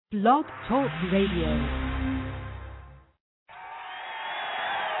Blog Talk Radio.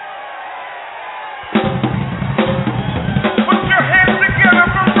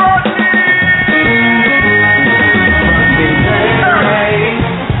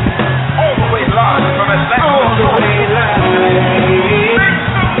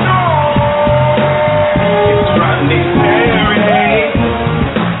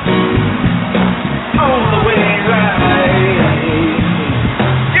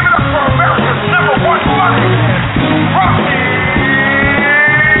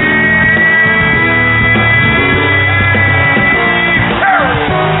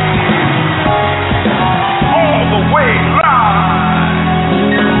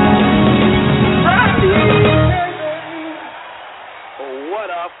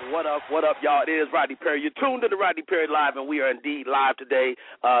 What up, y'all? It is Rodney Perry. You're tuned to the Rodney Perry Live, and we are indeed live today.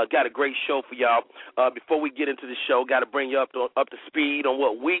 Got a great show for y'all. Before we get into the show, got to bring you up to speed on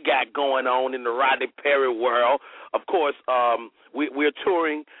what we got going on in the Rodney Perry world. Of course, we're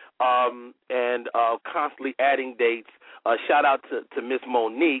touring and constantly adding dates. Shout out to Miss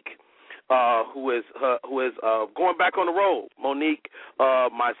Monique. Who is going back on the road. Monique,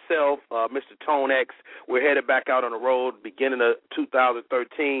 myself, Mr. Tone X, we're headed back out on the road beginning of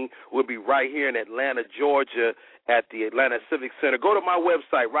 2013. We'll be right here in Atlanta, Georgia at the Atlanta Civic Center. Go to my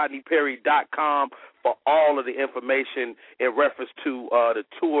website, rodneyperry.com, for all of the information in reference to the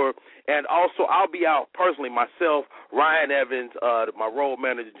tour. And also, I'll be out personally myself, Ryan Evans, my road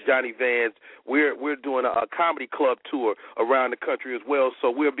manager, Johnny Vance. We're doing a comedy club tour around the country as well.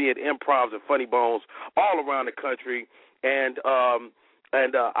 So we'll be at Improvs and Funny Bones all around the country. And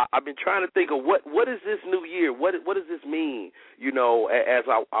I've been trying to think of what is this new year? What does this mean? You know, as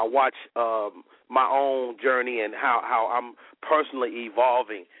I watch my own journey and how I'm personally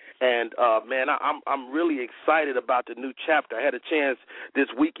evolving. And, man, I'm really excited about the new chapter. I had a chance this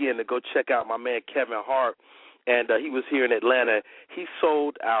weekend to go check out my man Kevin Hart, and he was here in Atlanta. He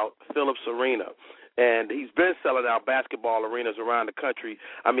sold out Phillips Arena, and he's been selling out basketball arenas around the country.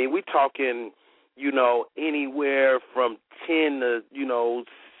 I mean, we're talking, you know, anywhere from 10 to,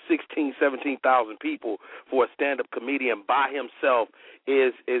 16, 17,000 people for a stand-up comedian by himself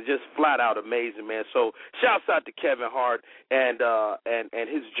is just flat out amazing, man. So shouts out to Kevin Hart and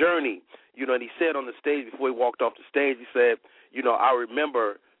his journey. You know, and he said on the stage before he walked off the stage, he said, you know, I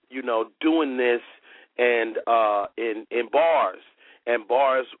remember, you know, doing this and in bars, and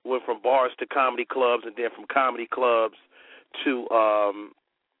bars went from bars to comedy clubs, and then from comedy clubs to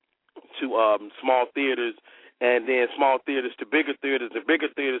small theaters, and then small theaters to bigger theaters, and bigger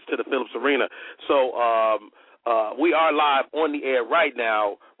theaters to the Phillips Arena. So we are live on the air right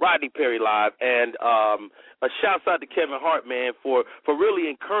now, Rodney Perry Live, and a shouts out to Kevin Hart, man, for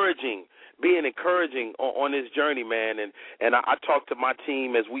really being encouraging on this journey, man. And I talked to my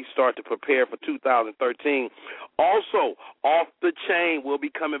team as we start to prepare for 2013. Also, Off the Chain will be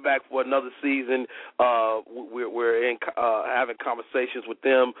coming back for another season. We're having conversations with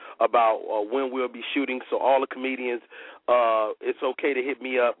them about when we'll be shooting. So all the comedians, it's okay to hit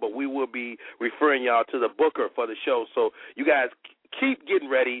me up, but we will be referring y'all to the booker for the show. So you guys keep getting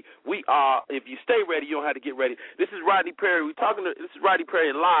ready. If you stay ready, you don't have to get ready. This is Rodney Perry. This is Rodney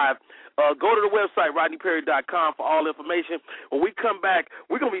Perry Live. Go to the website, rodneyperry.com, for all information. When we come back,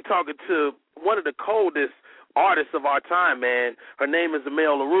 we're going to be talking to one of the coldest artists of our time, man. Her name is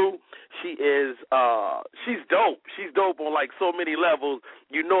Amel Larrieux. She's dope. She's dope on, like, so many levels.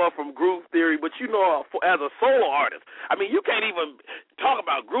 You know her from Groove Theory, but you know her as a solo artist. I mean, you can't even talk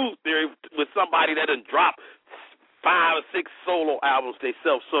about Groove Theory with somebody that done dropped 5 or 6 solo albums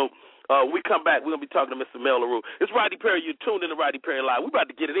themselves. So we come back, we're going to be talking to Mr. Amel Larrieux. It's Rodney Perry. You're tuned in to Rodney Perry Live. We're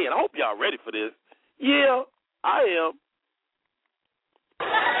about to get it in. I hope y'all ready for this. Yeah, I am.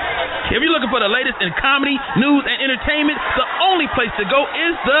 If you're looking for the latest in comedy, news, and entertainment, the only place to go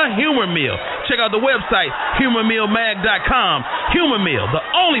is the Humor Mill. Check out the website, humormillmag.com. Humor Mill, the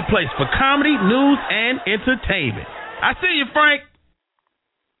only place for comedy, news, and entertainment. I see you, Frank.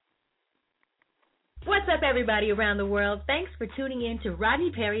 What's up, everybody around the world? Thanks for tuning in to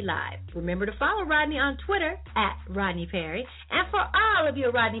Rodney Perry Live. Remember to follow Rodney on Twitter @RodneyPerry. And for all of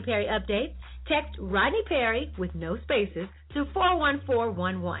your Rodney Perry updates, text Rodney Perry with no spaces to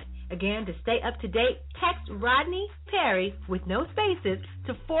 41411. Again, to stay up to date, text Rodney Perry with no spaces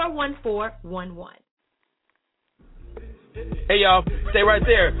to 41411. Hey, y'all, stay right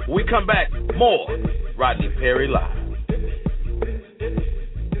there. When we come back, more Rodney Perry Live.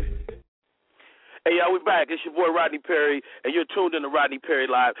 Hey, y'all, we're back. It's your boy Rodney Perry, and you're tuned in to Rodney Perry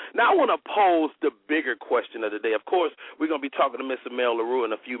Live. Now, I want to pose the bigger question of the day. Of course, we're going to be talking to Miss Amel Larrieux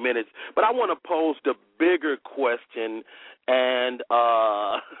in a few minutes, but I want to pose the bigger question, and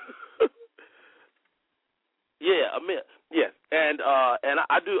Yeah, Amel. Yes, and I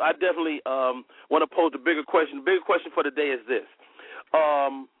definitely want to pose the bigger question. The bigger question for today is this: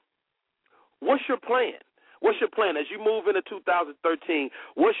 what's your plan? What's your plan as you move into 2013?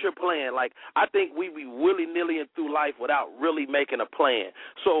 What's your plan? Like, I think we be willy-nilly through life without really making a plan.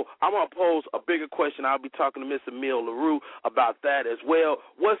 So I'm going to pose a bigger question. I'll be talking to Miss Amel Larrieux about that as well.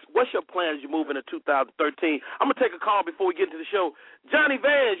 What's your plan as you move into 2013? I'm going to take a call before we get into the show. Johnny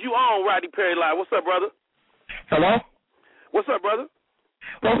Vans, you on Rodney Perry Live. What's up, brother? Hello? What's up, brother?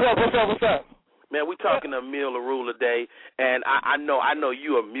 What's up? Man, we talking to Amel Larrieux today, and I know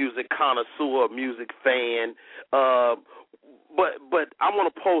you a music connoisseur, a music fan, but I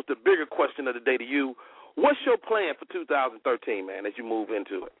want to pose the bigger question of the day to you. What's your plan for 2013, man, as you move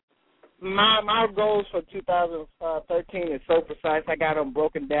into it? My goals for 2013 is so precise. I got them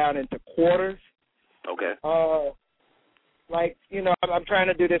broken down into quarters. Okay. I'm trying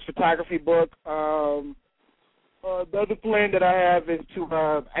to do this photography book. The other plan that I have is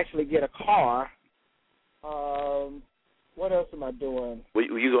to actually get a car. What else am I doing? Are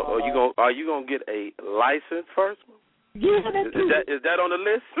you gonna get a license first? Yeah, is that on the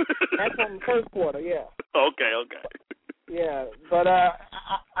list? That's on the first quarter, yeah. Okay. Yeah, but I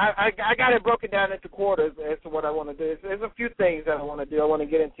got it broken down into quarters as to what I want to do. There's a few things that I want to do. I want to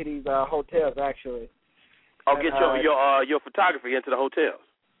get into these hotels actually. Get your photography into the hotels.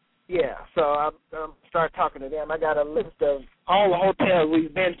 Yeah, so I'm start talking to them. I got a list of all the hotels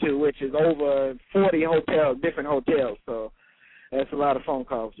we've been to, which is over 40 different hotels. So that's a lot of phone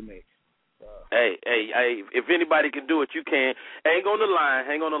calls to make. Hey, if anybody can do it, you can. Hang on the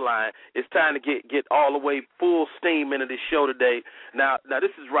line. It's time to get all the way full steam into this show today. Now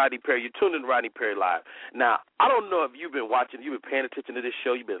this is Rodney Perry. You're tuned in to Rodney Perry Live. Now, I don't know if you've been watching, you've been paying attention to this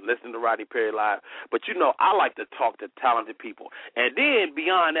show, you've been listening to Rodney Perry Live, but I like to talk to talented people. And then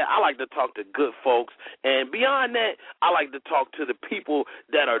beyond that, I like to talk to good folks. And beyond that, I like to talk to the people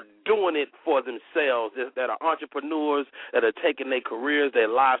that are doing it for themselves, that are entrepreneurs, that are taking their careers, their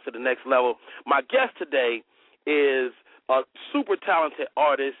lives to the next level. My guest today is a super talented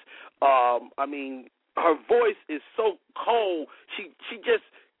artist. Her voice is so cold. She just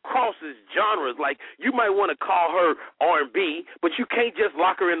crosses genres. Like, you might want to call her R&B, but you can't just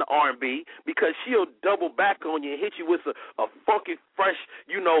lock her into R&B because she'll double back on you and hit you with a funky, fresh,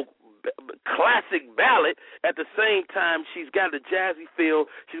 classic ballad. At the same time, she's got a jazzy feel.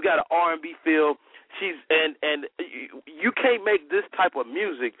 She's got an R&B feel. And you can't make this type of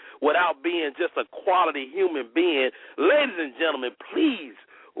music without being just a quality human being. Ladies and gentlemen, please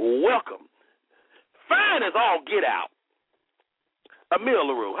welcome, fine as all get out, Amel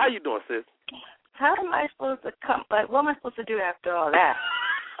Larrieux. How you doing, sis? How am I supposed to come? Like, what am I supposed to do after all that?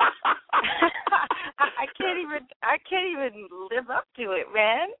 I can't even live up to it,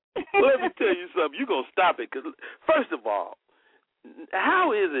 man. Well, let me tell you something. You're going to stop it. Because, first of all,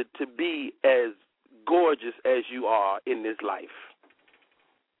 how is it to be as gorgeous as you are in this life?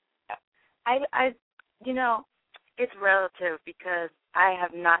 It's relative because I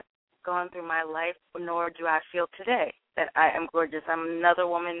have not gone through my life, nor do I feel today that I am gorgeous. I'm another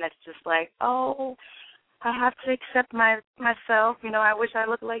woman that's just like, oh, I have to accept myself. I wish I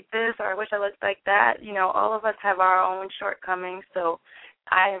looked like this or I wish I looked like that. All of us have our own shortcomings, so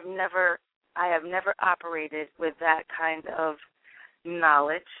I have never operated with that kind of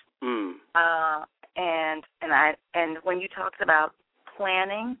knowledge. And when you talked about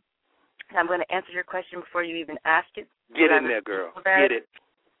planning, I'm going to answer your question before you even ask it. Get in there, girl. Get it.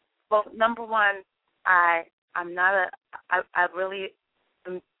 Well, number one, I really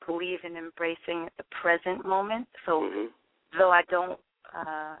believe in embracing the present moment. So though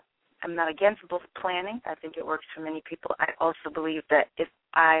I'm not against both planning. I think it works for many people. I also believe that if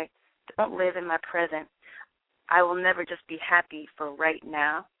I don't live in my present, I will never just be happy for right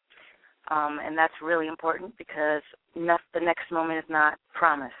now. And that's really important because the next moment is not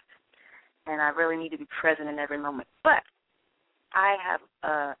promised. And I really need to be present in every moment. But I have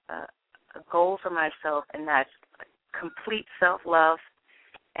a goal for myself, and that's complete self-love.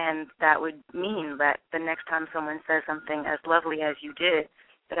 And that would mean that the next time someone says something as lovely as you did,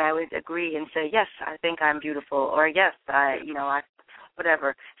 that I would agree and say, yes, I think I'm beautiful, or yes, I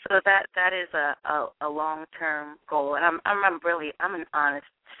whatever. So that is a long-term goal, and I'm an honest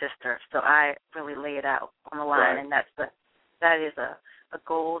sister, so I really lay it out on the line, right. And that is a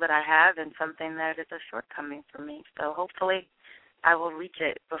goal that I have and something that is a shortcoming for me. So hopefully, I will reach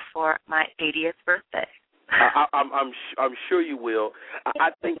it before my 80th birthday. I'm sure you will.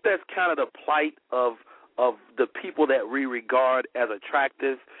 I think that's kind of the plight of the people that we regard as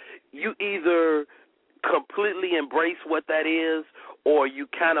attractive. You either completely embrace what that is, or you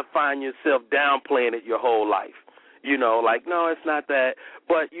kind of find yourself downplaying it your whole life. You know, like, no, it's not that.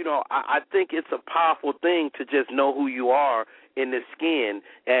 But, you know, I think it's a powerful thing to just know who you are in the skin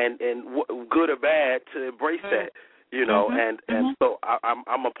and good or bad, to embrace that, you know. And so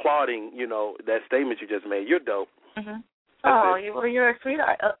I'm applauding, you know, that statement you just made. You're dope. Oh, you're a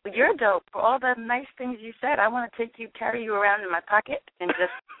sweetheart. You're dope. For all the nice things you said, I want to carry you around in my pocket and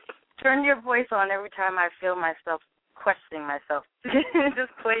just turn your voice on every time I feel myself questioning myself.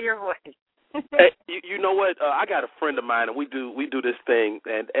 Just play your voice. Hey, you know what? I got a friend of mine, and we do this thing,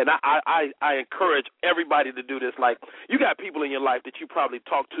 and I encourage everybody to do this. Like, you got people in your life that you probably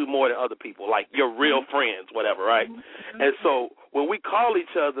talk to more than other people, like your real friends, whatever, right? And so when we call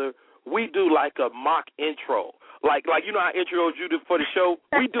each other, we do like a mock intro. Like you know how I introed you for the show?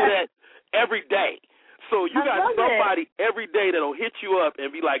 We do that every day. So you got somebody every day that'll hit you up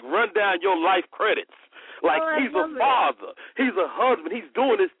and be like, run down your life credits. Like, he's a father, he's a husband, he's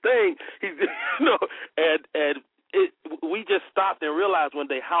doing his thing, he's, you know, and we just stopped and realized one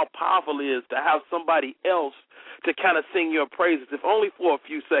day how powerful it is to have somebody else to kind of sing your praises, if only for a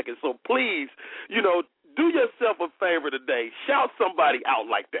few seconds. So please, you know, do yourself a favor today. Shout somebody out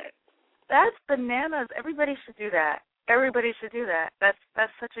like that. That's bananas. Everybody should do that. Everybody should do that.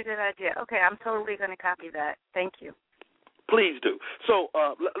 That's such a good idea. Okay, I'm totally going to copy that. Thank you. Please do. So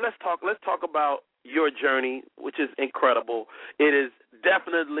let's talk about your journey, which is incredible. It is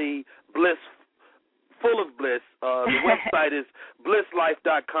definitely bliss, full of bliss. The website is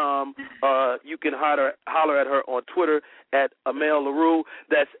blisslife.com. You can holler at her on Twitter at Amel Larrieux.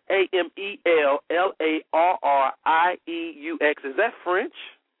 That's AmelLarrieux. Is that French?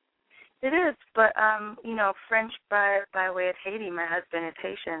 It is, but you know, French by way of Haiti. My husband is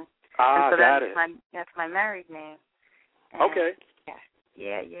Haitian. So got it. That's my married name. And okay.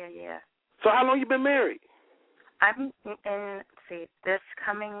 Yeah. So how long you been married? I'm this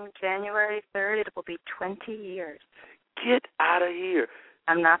coming January 3rd, it will be 20 years. Get out of here.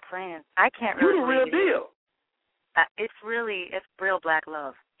 I'm not playing. I can't really. You're the real deal. It's real black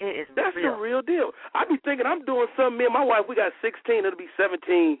love. It is That's real. the real deal. I be thinking I'm doing something. Me and my wife, we got 16. It'll be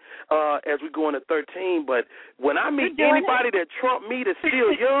 17 as we go into 13. But when I meet anybody that trump me that's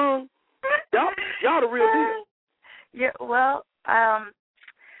still young, y'all the real deal. Yeah, well,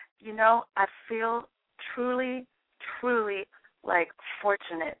 you know, I feel truly, like,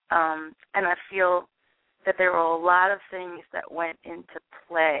 fortunate, and I feel that there were a lot of things that went into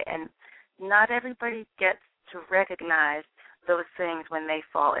play, and not everybody gets to recognize those things when they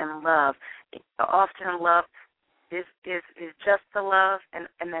fall in love. Often love is just the love, and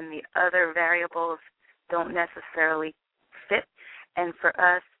then the other variables don't necessarily fit, and for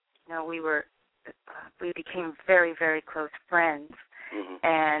us, you know, we became very, very close friends,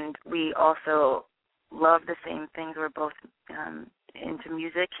 and we also love the same things. We're both into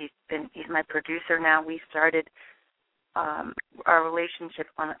music. He's my producer now. We started our relationship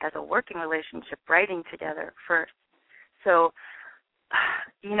as a working relationship, writing together first. So,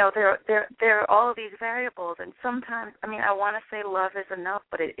 you know, there are all of these variables, and sometimes, I mean, I want to say love is enough,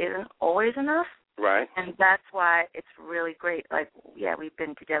 but it isn't always enough. Right. And that's why it's really great. Like, yeah, we've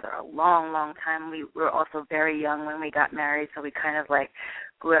been together a long, long time. We were also very young when we got married, so we kind of like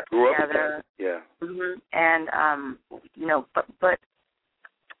grew up together. Yeah. And you know, but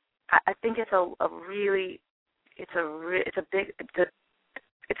I think it's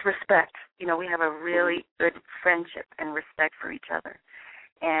respect. You know, we have a really good friendship and respect for each other,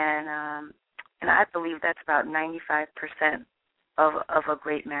 and I believe that's about 95% of a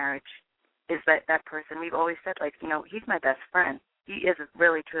great marriage. Is that person? We've always said, like, you know, he's my best friend. He is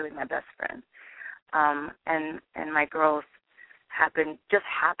really, truly my best friend. And my girls just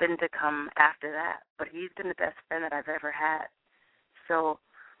happened to come after that. But he's been the best friend that I've ever had. So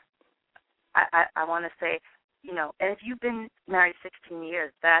I want to say, you know, and if you've been married 16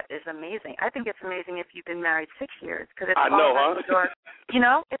 years, that is amazing. I think it's amazing if you've been married 6 years, because it's you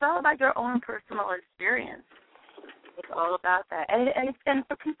know, it's all about your own personal experience. It's all about that. And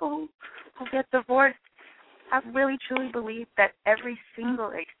for people who get divorced, I really truly believe that every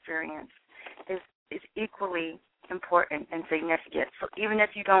single experience is equally important and significant. So even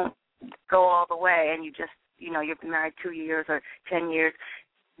if you don't go all the way and you just, you know, you've been married 2 years or 10 years,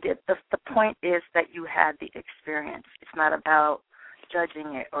 the point is that you had the experience. It's not about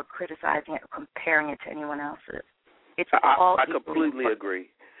judging it or criticizing it or comparing it to anyone else's. I completely agree.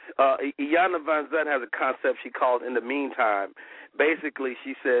 Iyanla Vanzant has a concept she calls in the meantime. Basically,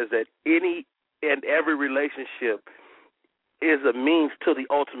 she says that any and every relationship is a means to the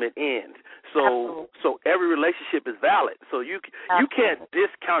ultimate end. So every relationship is valid. So you can't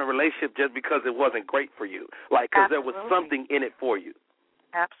discount a relationship just because it wasn't great for you, like because there was something in it for you.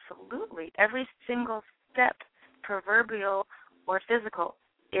 Absolutely. Every single step, proverbial or physical,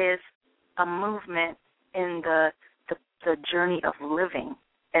 is a movement in the journey of living.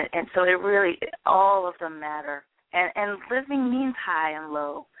 And so it really, all of them matter. And living means high and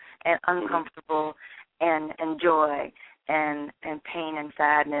low and uncomfortable and joy and pain and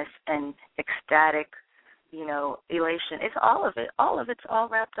sadness and ecstatic, elation. It's all of it. All of it's all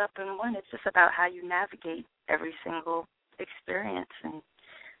wrapped up in one. It's just about how you navigate every single experience. And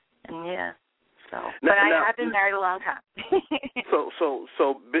yeah. So, but I've been married a long time.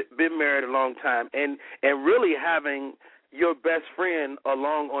 so been married a long time, and really having your best friend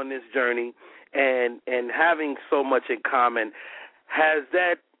along on this journey, and having so much in common, has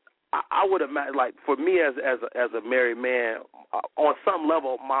that? I would imagine, like for me as a married man, on some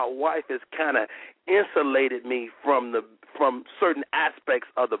level, my wife has kind of insulated me from certain aspects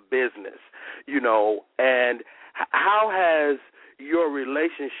of the business, And how has your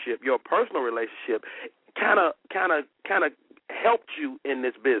relationship, your personal relationship, kind of helped you in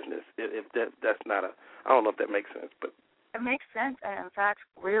this business? If that's not I don't know if that makes sense, but it makes sense, and in fact,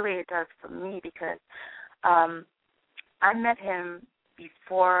 really it does for me, because I met him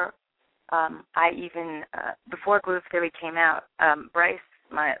before before Groove Theory came out. Bryce,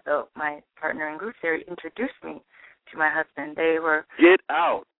 my partner in Groove Theory, introduced me to my husband. They were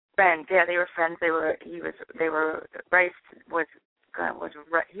friends. Yeah, they were friends. Bryce was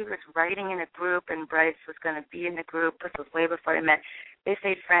writing in a group, and Bryce was going to be in the group. This was way before they met. They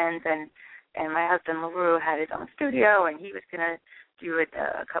stayed friends, and my husband Larrieux had his own studio, and he was going to do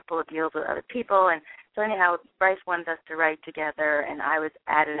a couple of deals with other people. And so anyhow, Bryce wanted us to write together, and I was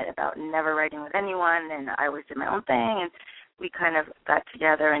adamant about never writing with anyone, and I always did my own thing, and we kind of got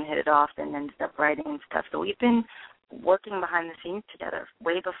together and hit it off and ended up writing and stuff. So we've been working behind the scenes together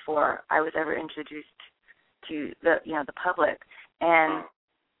way before I was ever introduced to the public. And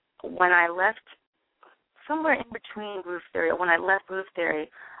when I left, somewhere in between Groove Theory, when I left Groove Theory,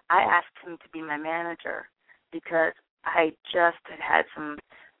 I asked him to be my manager, because I just had some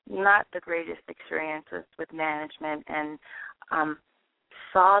not the greatest experiences with management, and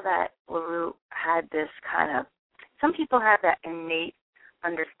saw that Larrieux had this kind of, some people have that innate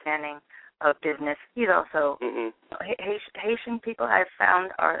understanding of business. He's also, Haitian people I've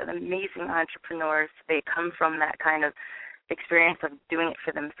found are amazing entrepreneurs. They come from that kind of experience of doing it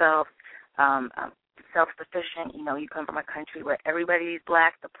for themselves, self-sufficient. You come from a country where everybody's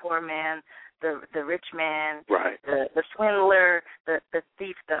black, the poor man, the rich man, right, the swindler, the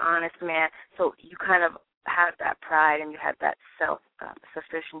thief, the honest man. So you kind of have that pride, and you have that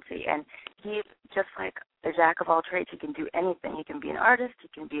self-sufficiency. And he's just like a jack of all trades. He can do anything. He can be an artist. He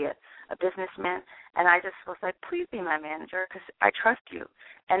can be a businessman. And I just was like, please be my manager, because I trust you.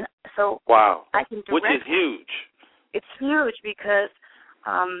 And so I can direct. Which is huge. It's huge, because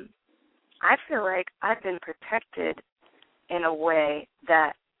I feel like I've been protected in a way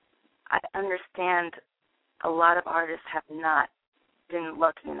that I understand a lot of artists have not been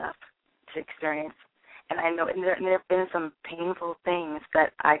lucky enough to experience. And I know, and there have been some painful things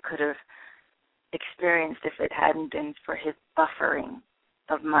that I could have experienced if it hadn't been for his buffering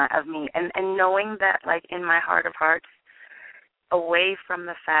of me. And knowing that, like, in my heart of hearts, away from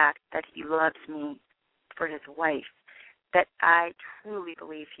the fact that he loves me for his wife, that I truly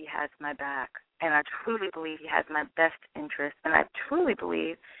believe he has my back, and I truly believe he has my best interest, and I truly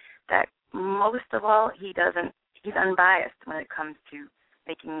believe that most of all, he's unbiased when it comes to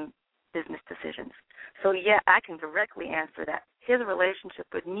making business decisions. So, yeah, I can directly answer that. His relationship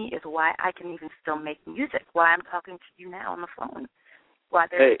with me is why I can even still make music, why I'm talking to you now on the phone, why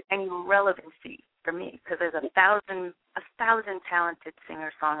there's any relevancy for me, because there's a thousand talented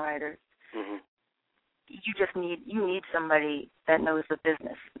singer-songwriters. Mm-hmm. You need somebody that knows the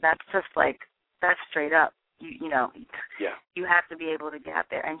business. That's straight up. You have to be able to get out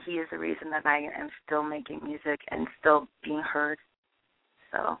there, and he is the reason that I am still making music and still being heard.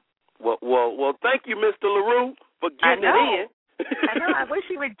 So. Well, thank you, Mr. Larrieux, for getting it in. I know. I wish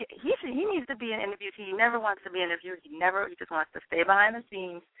he would. He needs to be an interview. He never wants to be interviewed. He just wants to stay behind the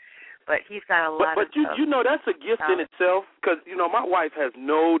scenes. But he's got a lot. But that's a gift in itself, because my wife has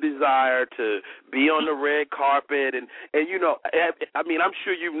no desire to be on the red carpet, and I mean, I'm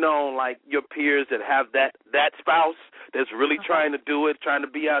sure you've known, like, your peers that have that spouse that's really trying to do it, trying to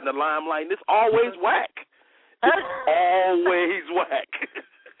be out in the limelight, and it's always whack. It's always whack.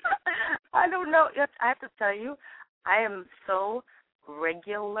 I don't know. I have to tell you, I am so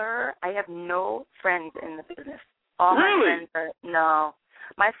regular. I have no friends in the business. All really? my friends are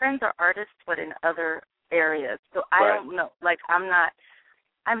my friends are artists, but in other areas. So I don't know. Like,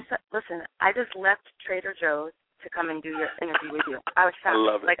 listen, I just left Trader Joe's to come and do your interview with you. I was shocked. I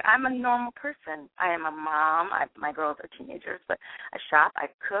love it. Like, I'm a normal person. I am a mom. My girls are teenagers, but I shop, I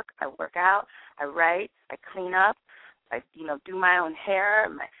cook, I work out, I write, I clean up, I, do my own hair,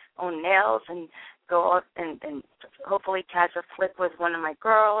 my own nails, and go out and hopefully catch a flick with one of my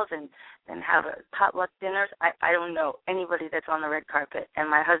girls and have a potluck dinners. I don't know anybody that's on the red carpet, and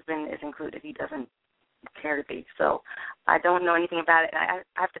my husband is included. He doesn't care to be. So I don't know anything about it. And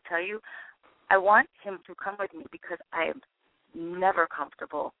I have to tell you, I want him to come with me because I am never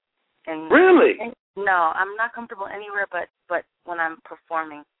comfortable. Really? No, I'm not comfortable anywhere but when I'm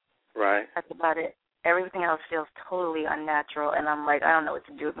performing. Right. That's about it. Everything else feels totally unnatural, and I'm like, I don't know what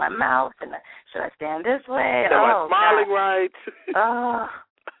to do with my mouth, and should I stand this way? Am I smiling right? Oh,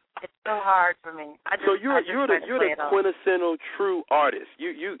 it's so hard for me. So you're the quintessential true artist.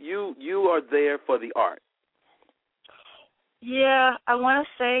 You are there for the art. Yeah, I want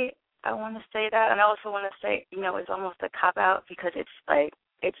to say that, and I also want to say, it's almost a cop out because it's like,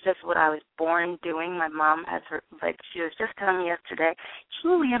 it's just what I was born doing. My mom has she was just telling me yesterday,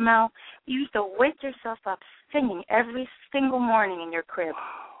 Julie, Amel, you used to wake yourself up singing every single morning in your crib.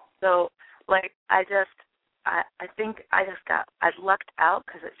 So, I think I lucked out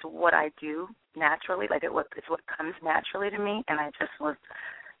because it's what I do naturally. It's what comes naturally to me, and I just was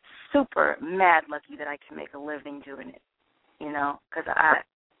super mad lucky that I can make a living doing it, because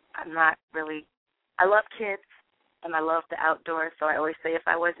I'm not really, I love kids. And I love the outdoors, so I always say if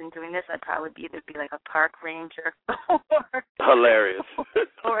I wasn't doing this, I'd probably either be like a park ranger or hilarious,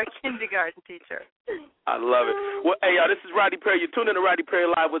 or a kindergarten teacher. I love it. Well, hey, y'all, this is Rodney Perry. You're tuned in to Rodney Perry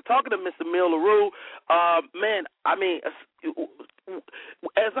Live. We're talking to Mr. Amel Larrieux. Man, I mean,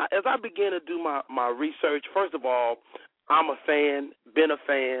 as I begin to do my research, first of all, I'm a fan, been a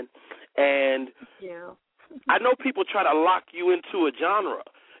fan, and I know people try to lock you into a genre.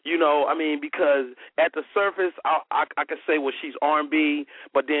 Because at the surface, I could say, well, she's R&B,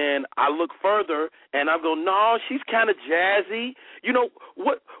 but then I look further and I go, no, she's kind of jazzy.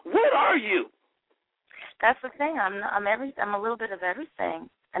 What are you? That's the thing. I'm a little bit of everything,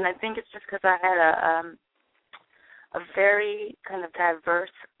 and I think it's just because I had a very kind of diverse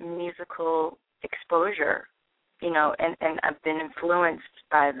musical exposure, and I've been influenced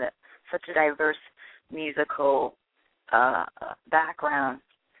by such a diverse musical background.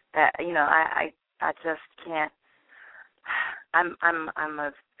 That I just can't. I'm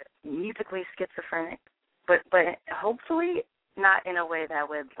a musically schizophrenic, but hopefully not in a way that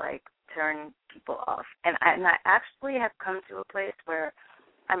would turn people off. And I actually have come to a place where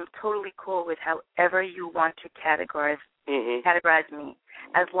I'm totally cool with however you want to categorize me,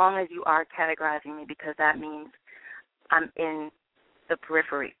 as long as you are categorizing me, because that means I'm in the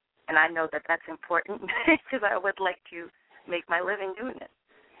periphery, and I know that that's important because I would like to make my living doing it.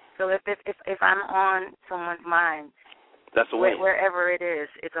 So if I'm on someone's mind, that's a win. Wherever it is,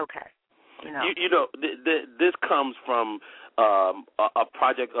 it's okay. This comes from a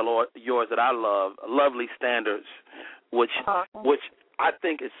project of yours that I love, Lovely Standards, which I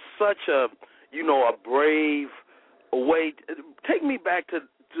think is such a brave way. Take me back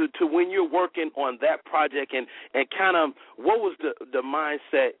to when you're working on that project and kind of what was the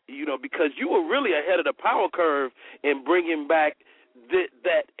mindset, because you were really ahead of the power curve in bringing back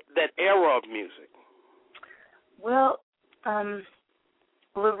that era of music. Well,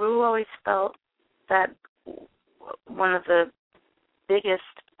 Larrieux always felt that one of the biggest,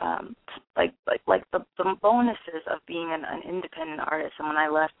 the bonuses of being an independent artist, and when I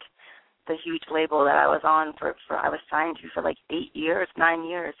left the huge label that I was on I was signed to for 9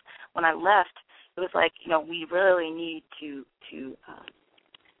 years. When I left, it was we really need to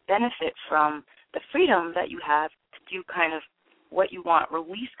benefit from the freedom that you have to do kind of what you want,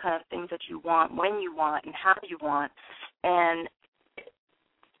 release kind of things that you want, when you want, and how you want. And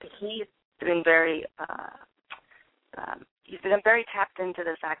he's been very tapped into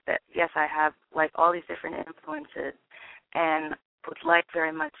the fact that, yes, I have all these different influences, and would like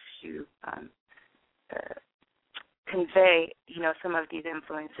very much to convey, some of these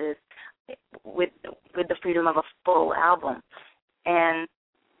influences with the freedom of a full album. And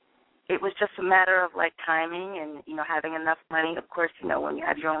it was just a matter of timing and having enough money. Of course, when you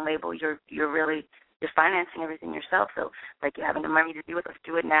have your own label, you're financing everything yourself. So you having the money to do it, let's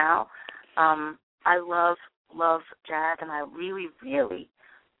do it now. I love jazz, and I really, really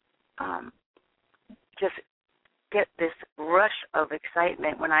just get this rush of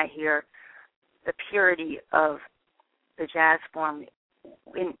excitement when I hear the purity of the jazz form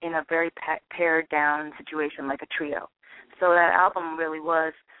in a very pared down situation like a trio. So that album really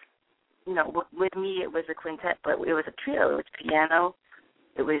was, you know, with me it was a quintet, but it was a trio. It was piano,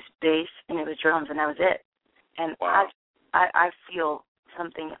 it was bass, and it was drums, and that was it. And wow. I feel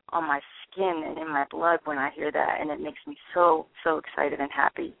something on my skin and in my blood when I hear that, and it makes me so excited and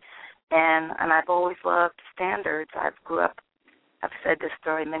happy. And I've always loved standards. I've said this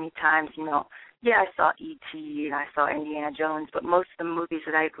story many times, you know. Yeah, I saw E.T. and I saw Indiana Jones, but most of the movies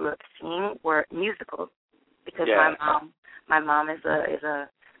that I grew up seeing were musicals because my mom is a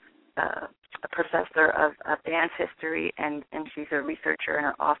professor of dance history, and she's a researcher and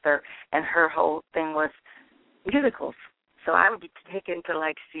an author, and her whole thing was musicals. So I would be taken to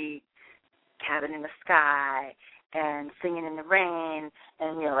like see Cabin in the Sky and Singing in the Rain,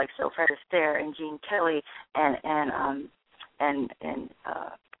 and you know, like So Fred Astaire and Gene Kelly, and I'm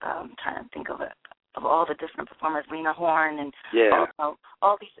trying to think of all the different performers, Lena Horne, and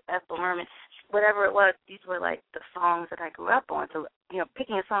all these Ethel Merman, whatever it was. These were like the songs that I grew up on. So you know,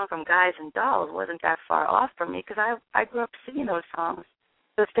 picking a song from Guys and Dolls wasn't that far off from me because I grew up singing those songs.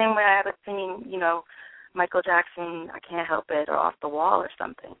 The same way I was singing, you know, Michael Jackson, I Can't Help It, or Off the Wall or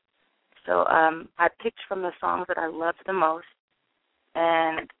something. So I picked from the songs that I loved the most,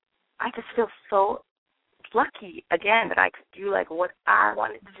 and I just feel so lucky, again, that I could do like what I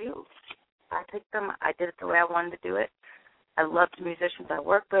wanted to do. I picked them. I did it the way I wanted to do it. I loved the musicians I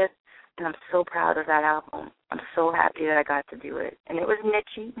worked with, and I'm so proud of that album. I'm so happy that I got to do it. And it was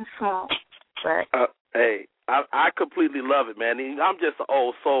niche and small, but... Hey, I completely love it, man. I'm just an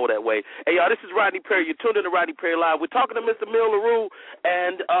old soul that way. Hey, y'all, this is Rodney Perry. You're tuned in to Rodney Perry Live. We're talking to Mr. Amel Larrieux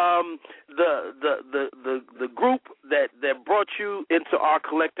and the group that brought you into our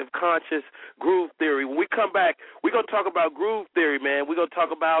collective conscious, Groove Theory. When we come back, we're going to talk about Groove Theory, man. We're going to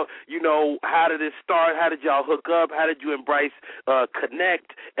talk about, you know, how did it start? How did y'all hook up? How did you embrace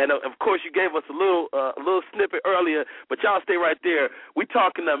Connect? And, of course, you gave us a little snippet earlier, but y'all stay right there. We're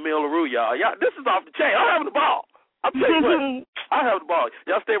talking to Amel Larrieux, y'all. This is off the chain. I'm having the ball. I'll tell you what. I have the ball.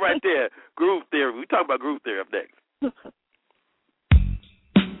 Y'all stay right there. Groove Theory. We talk about Groove Theory up next.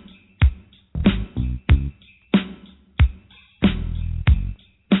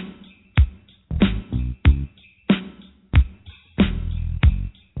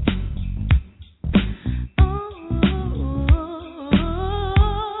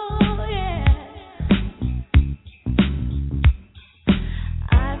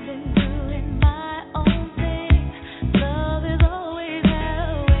 Love is always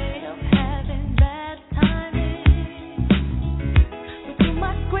a way of having bad timing.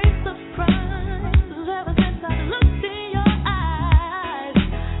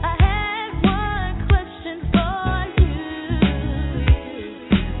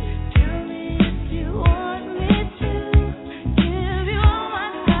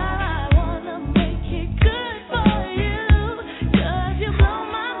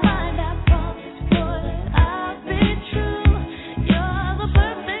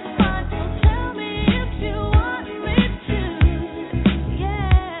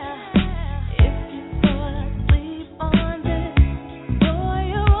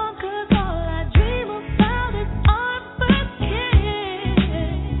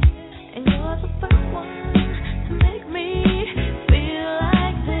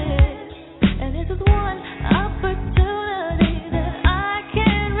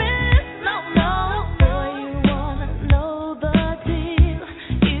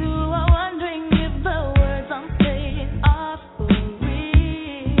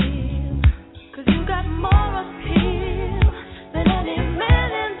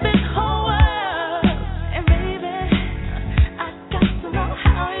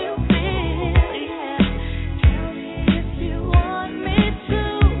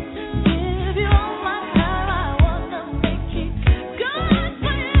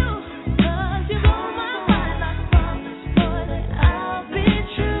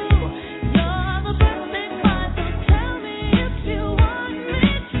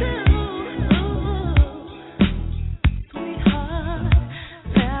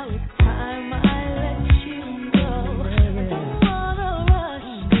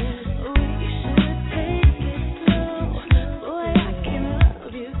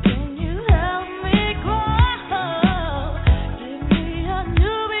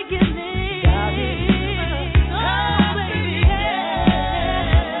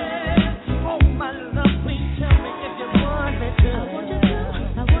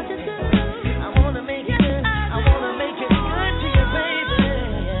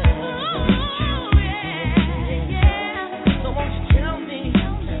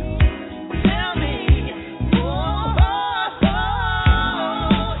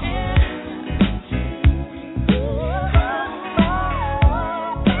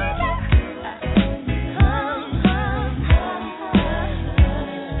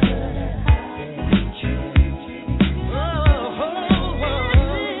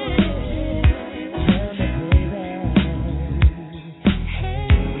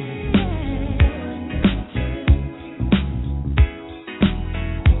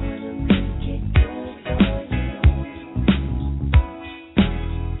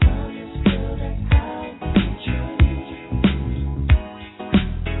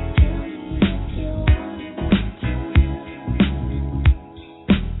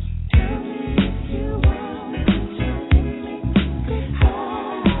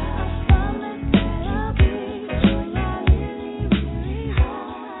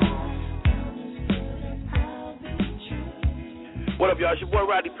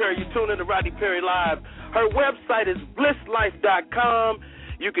 Perry. You tune in to Rodney Perry Live. Her website is blisslife.com.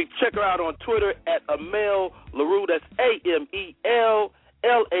 You can check her out on Twitter at Amel Larrieux. That's AMEL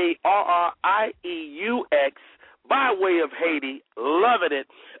LARRIEUX. By way of Haiti, loving it,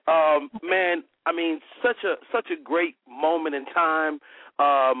 man. I mean, such a great moment in time.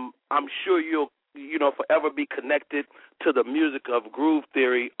 I'm sure you'll forever be connected to the music of Groove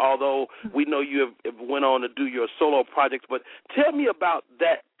Theory. Although we know you have went on to do your solo projects, but tell me about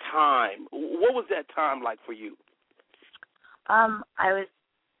that time. What was that time like for you? I was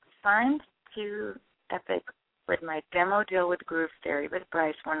signed to Epic with my demo deal with Groove Theory with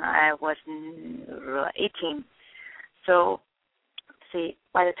Bryce when I was 18. So, see,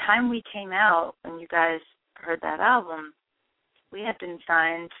 by the time we came out, when you guys heard that album, we had been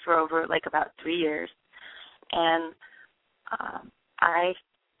signed for over, about 3 years. And I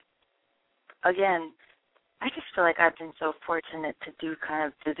just feel like I've been so fortunate to do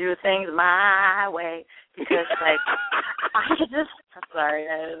things my way because, I'm sorry,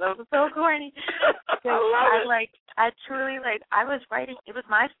 that was so corny. I truly, I was writing, it was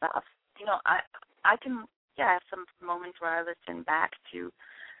my stuff. I can... Yeah, I have some moments where I listen back to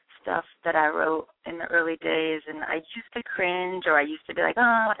stuff that I wrote in the early days, and I used to cringe, or I used to be like,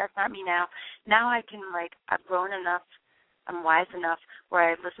 oh, that's not me now. Now I can, I've grown enough, I'm wise enough, where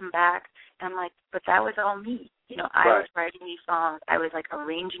I listen back, and I'm like, but that was all me. I was writing these songs. I was,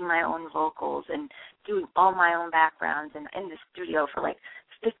 arranging my own vocals and doing all my own backgrounds, and in the studio for,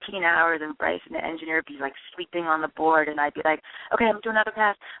 15 hours, and Bryce and the engineer would be sleeping on the board, and I'd be like, okay, I'm doing another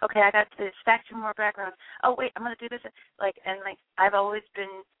pass. Okay, I got to stack 2 more backgrounds. Oh wait, I'm gonna do this. I've always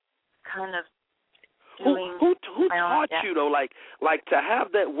been kind of doing. Who taught you though? To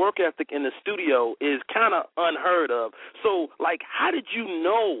have that work ethic in the studio is kind of unheard of. So how did you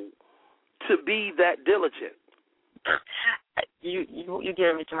know to be that diligent? You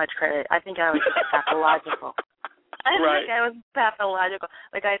giving me too much credit. I think I was just pathological. I think I was pathological.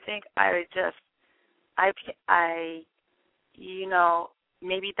 I think I was just,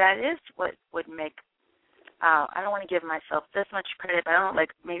 maybe that is what would make, I don't want to give myself this much credit, but I don't,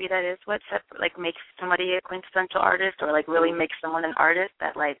 maybe that is what, makes somebody a quintessential artist or, really makes someone an artist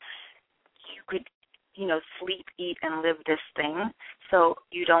that, you could, sleep, eat, and live this thing so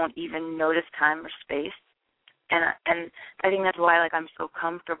you don't even notice time or space. And I think that's why, I'm so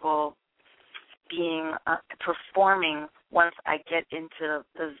comfortable being performing once I get into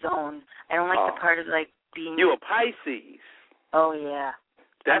the zone. I don't like the part of being. You a Pisces. Oh yeah.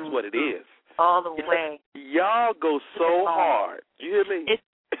 That's what it is. All the way. Y'all go so hard. You hear me?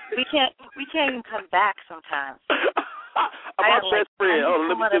 We can't even come back sometimes. My best friend.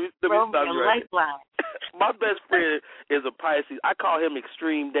 Let me stop you right here. My best friend is a Pisces. I call him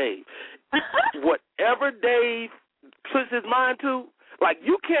Extreme Dave. Whatever Dave puts his mind to.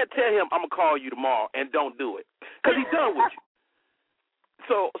 You can't tell him I'm gonna call you tomorrow and don't do it because he's done with you.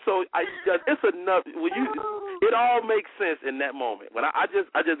 So it's enough. It all makes sense in that moment. When I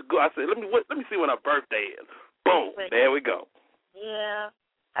just go, I say, let me see when our birthday is. Boom, there we go. Yeah,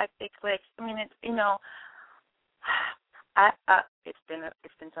 I think it's been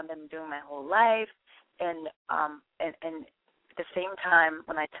something I've been doing my whole life, and at the same time,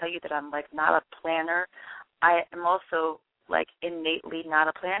 when I tell you that I'm not a planner, I am also innately not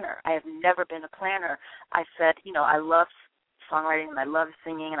a planner. I have never been a planner. I said, I love songwriting and I love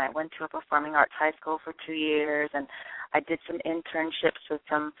singing, and I went to a performing arts high school for 2 years, and I did some internships with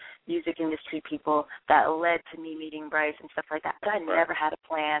some music industry people that led to me meeting Bryce and stuff like that. But I never had a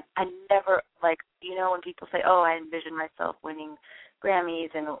plan. I never, when people say, oh, I envision myself winning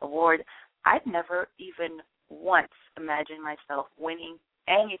Grammys and awards, I'd never even once imagined myself winning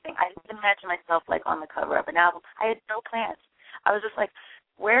anything. I didn't imagine myself on the cover of an album. I had no plans. I was just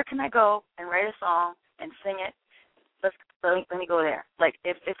where can I go and write a song and sing it? Let me go there.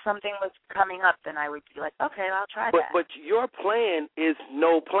 If something was coming up, then I would be okay, I'll try that. But your plan is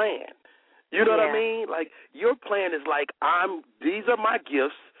no plan. You know what I mean? Your plan is these are my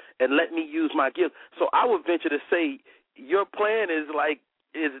gifts and let me use my gifts. So I would venture to say your plan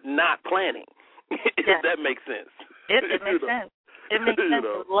is not planning. If that makes sense. It makes sense. It makes sense.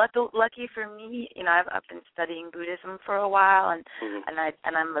 Lucky for me, I've been studying Buddhism for a while, and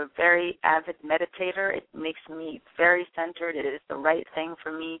I'm a very avid meditator. It makes me very centered. It is the right thing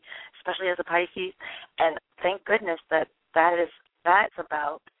for me, especially as a Pisces. And thank goodness that's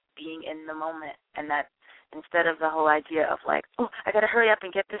about being in the moment, and that instead of the whole idea of I got to hurry up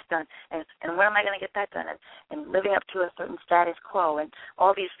and get this done, and where am I going to get that done, and living up to a certain status quo, and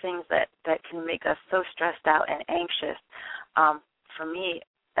all these things that can make us so stressed out and anxious. For me,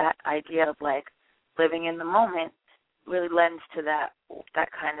 that idea of living in the moment, really lends to that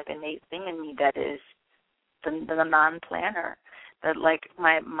kind of innate thing in me that is the non-planner. That like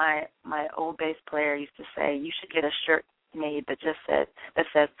my old bass player used to say, you should get a shirt made that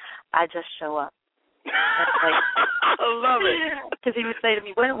says I just show up. Like, I love it. Because he would say to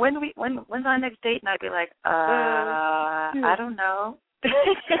me, when's our next date? And I'd be like, I don't know.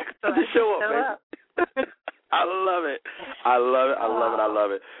 So just show up, man. I love it. I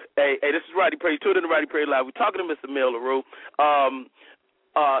love it. Hey, this is Rodney Perry. Tuned in to Rodney Perry Live. We're talking to Mr. Amel Larrieux.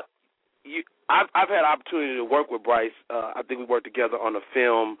 I've had an opportunity to work with Bryce. I think we worked together on a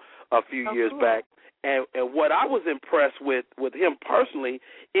film a few years back. And what I was impressed with him personally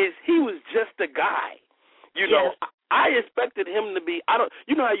is he was just a guy. You know, I expected him to be.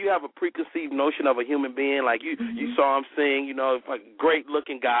 You know how you have a preconceived notion of a human being, like you saw him sing. You know, like great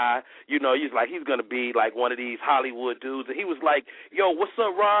looking guy. You know, he's gonna be like one of these Hollywood dudes. And he was like, "Yo, what's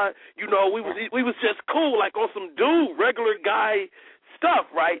up, Rod?" You know, we was just cool, like on some regular guy stuff,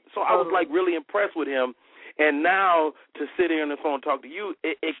 right? So I was like really impressed with him. And now to sit here on the phone and talk to you,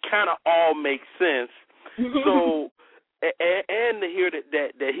 it kind of all makes sense. So, and to hear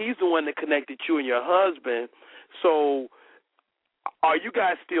that he's the one that connected you and your husband. So, are you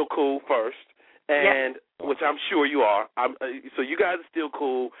guys still cool first? And which I'm sure you are. So you guys are still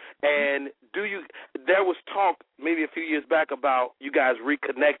cool. And there was talk maybe a few years back about you guys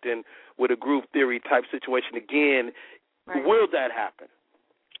reconnecting with a group theory type situation again. Right. Will that happen?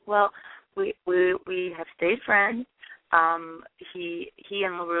 Well, we have stayed friends. He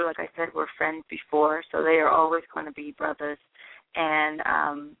and Larrieux, like I said, were friends before, so they are always going to be brothers. And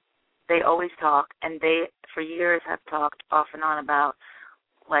they always talk, and they, for years, have talked off and on about,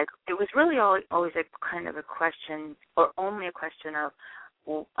 like, it was really always a kind of a question, or only a question of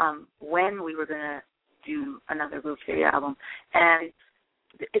when we were going to do another group theory album. And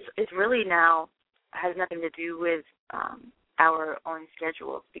it's really now has nothing to do with our own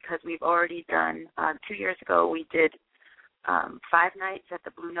schedules, because we've already done, 2 years ago, we did 5 nights at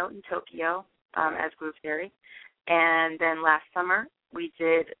the Blue Note in Tokyo as group theory. And then last summer, we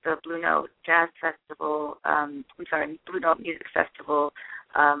did the Blue Note Jazz Festival, Blue Note Music Festival.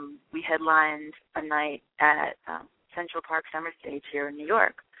 We headlined a night at Central Park Summer Stage here in New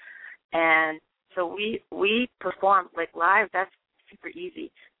York. And so we performed, like, live. That's super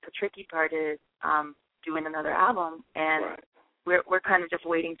easy. The tricky part is doing another album, and we're kind of just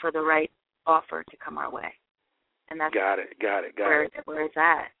waiting for the right offer to come our way. And that's got it. Where it's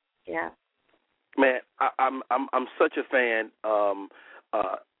at. Yeah. Man, I'm such a fan.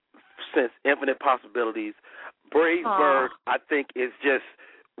 Since Infinite Possibilities, Brave Bird, I think, is just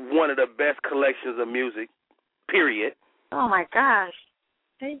one of the best collections of music. Period. Oh my gosh!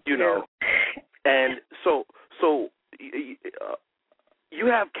 Thank you. You know, and so you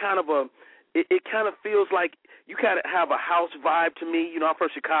have kind of a. It kind of feels like you kind of have a house vibe to me. You know, I'm from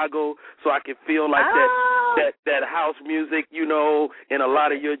Chicago, so I can feel like that house music, you know, in a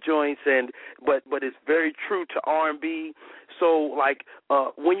lot of your joints, but it's very true to R&B. So, like,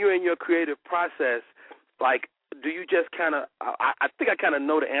 when you're in your creative process, like, do you just kind of? I think I kind of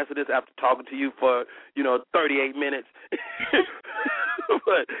know the answer to this after talking to you for 38 minutes.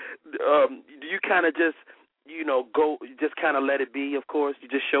 But do you kind of just go just kind of let it be? Of course, you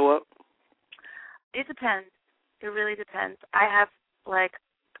just show up. It depends. It really depends. I have, like,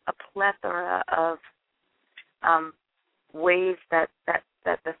 a plethora of ways that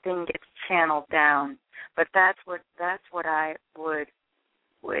the thing gets channeled down. But that's what I would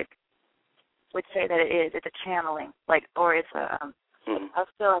say that it is. It's a channeling, like, or it's a. I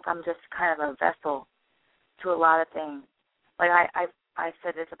feel like I'm just kind of a vessel to a lot of things. Like I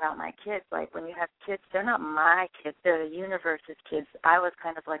said this about my kids. Like, when you have kids, they're not my kids. They're the universe's kids. I was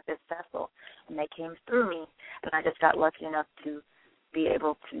kind of like this vessel, and they came through me, and I just got lucky enough to be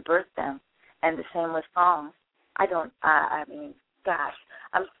able to birth them. And the same with songs. I mean, gosh,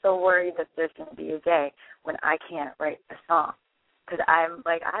 I'm so worried that there's going to be a day when I can't write a song, because I'm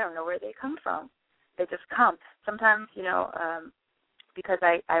like, I don't know where they come from. They just come. Sometimes, because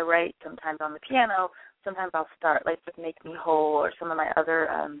I write sometimes on the piano. Sometimes I'll start, like, with Make Me Whole, or some of my other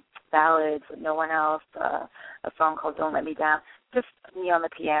ballads with no one else, a song called Don't Let Me Down, just me on the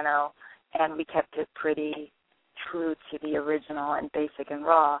piano, and we kept it pretty true to the original and basic and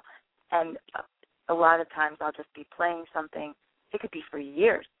raw. And a lot of times I'll just be playing something. It could be for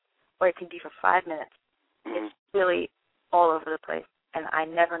years, or it could be for 5 minutes. It's really all over the place, and I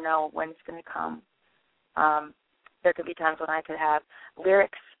never know when it's going to come. There could be times when I could have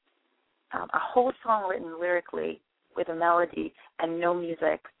lyrics, a whole song written lyrically with a melody and no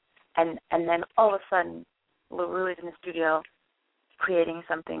music, and then all of a sudden Larrieux is in the studio creating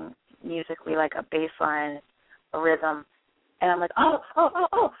something musically, like a bass line a rhythm, and I'm like, oh,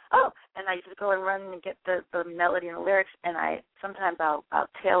 and I just go and run and get the melody and the lyrics, and sometimes I'll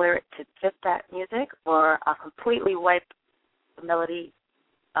tailor it to fit that music, or I'll completely wipe the melody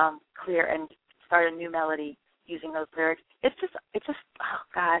clear and start a new melody using those lyrics. It's just oh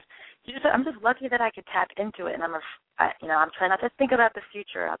God, I'm just lucky that I could tap into it, and I'm trying not to think about the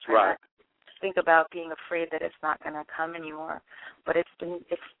future. I'll try not to think about being afraid that it's not going to come anymore. But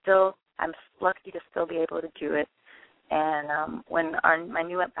I'm lucky to still be able to do it. And when my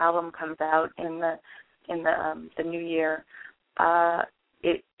new album comes out in the new year, I'm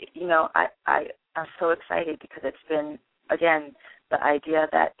so excited because it's been, again, the idea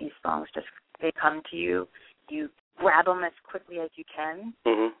that these songs they come to you, you grab them as quickly as you can,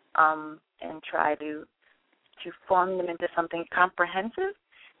 and try to form them into something comprehensive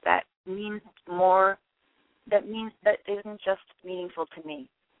that means more. That isn't just meaningful to me.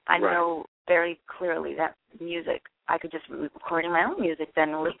 I know very clearly that music, I could just be recording my own music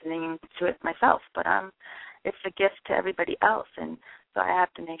then listening to it myself, but it's a gift to everybody else, and so I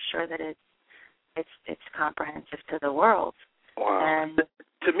have to make sure that it's comprehensive to the world. Wow. And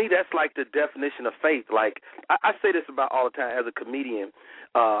to me, that's like the definition of faith. Like I say this about all the time as a comedian.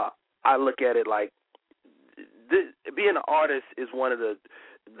 I look at it like being an artist is one of the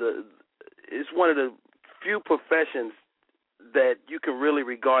few professions that you can really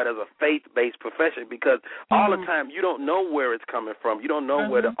regard as a faith-based profession, because all the time you don't know where it's coming from. You don't know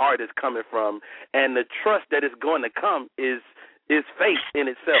where the art is coming from, and the trust that it's going to come is faith in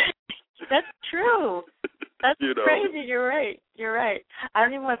itself. That's true. That's crazy. You're right. I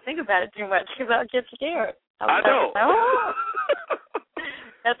don't even want to think about it too much because I'll get scared. I know.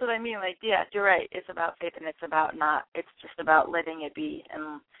 That's what I mean. Like, yeah, you're right. It's about faith, and it's just about letting it be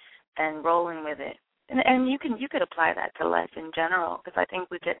and rolling with it. And you could apply that to life in general, because I think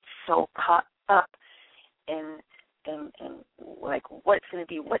we get so caught up in like what's going to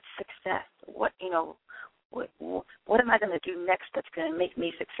be, what's success, what am I going to do next that's going to make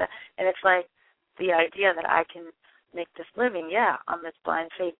me success? And it's like the idea that I can make this living, on this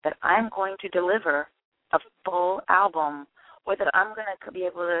blind faith that I'm going to deliver a full album, or that I'm going to be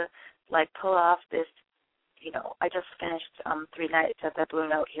able to like pull off this. I just finished 3 nights at the Blue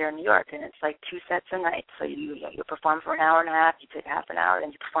Note here in New York, and it's like 2 sets a night. So you perform for an hour and a half, you take half an hour,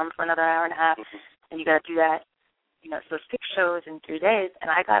 then you perform for another hour and a half, and you got to do that. So 6 shows in 3 days, and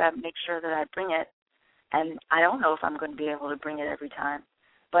I got to make sure that I bring it. And I don't know if I'm going to be able to bring it every time,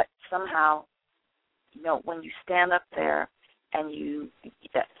 but somehow, when you stand up there and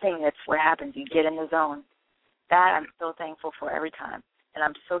that thing, that's what happens. You get in the zone. That I'm so thankful for every time, and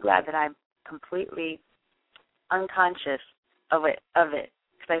I'm so glad that I'm completely unconscious of it,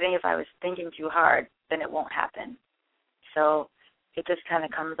 because I think if I was thinking too hard, then it won't happen. So it just kind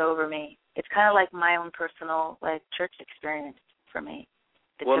of comes over me. It's kind of like my own personal church experience for me.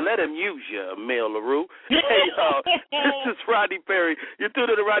 Let him use you, Amel Larrieux. Hey, this is Rodney Perry. You're tuned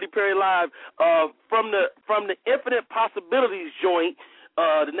to the Rodney Perry Live from the Infinite Possibilities joint.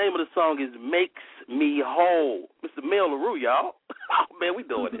 The name of the song is "Makes Me Whole." Mr. Amel Larrieux, y'all. Oh man, we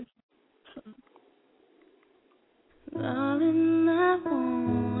doing it. Darling, I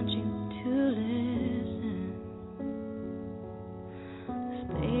want you to listen.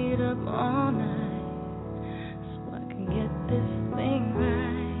 Stayed up all night so I can get this thing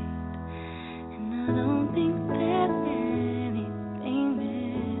right. And I don't think there's anything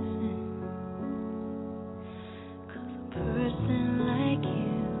missing. 'Cause a person like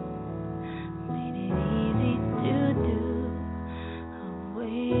you made it easy to do. I'll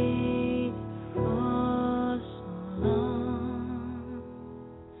wait for so long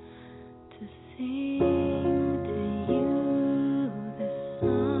to sing to you this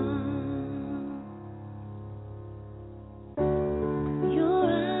song. Your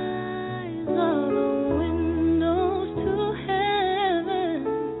eyes are the windows to heaven.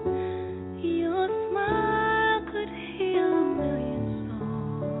 Your smile could heal a million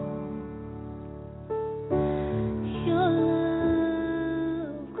souls. Your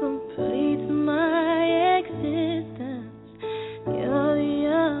love completes my existence. You're the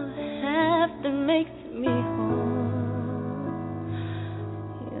other half that makes me whole.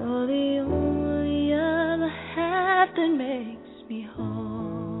 You're the only other half that makes me whole.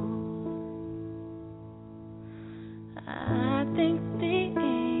 I think the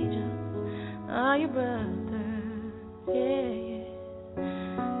angels are your brothers, yeah.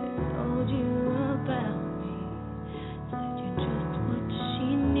 They told you about me, said you're just what she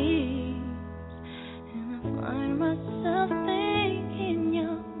needs. And I find myself thinking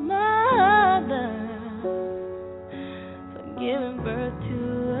your mother for giving birth to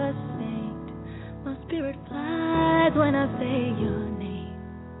a saint. My spirit flies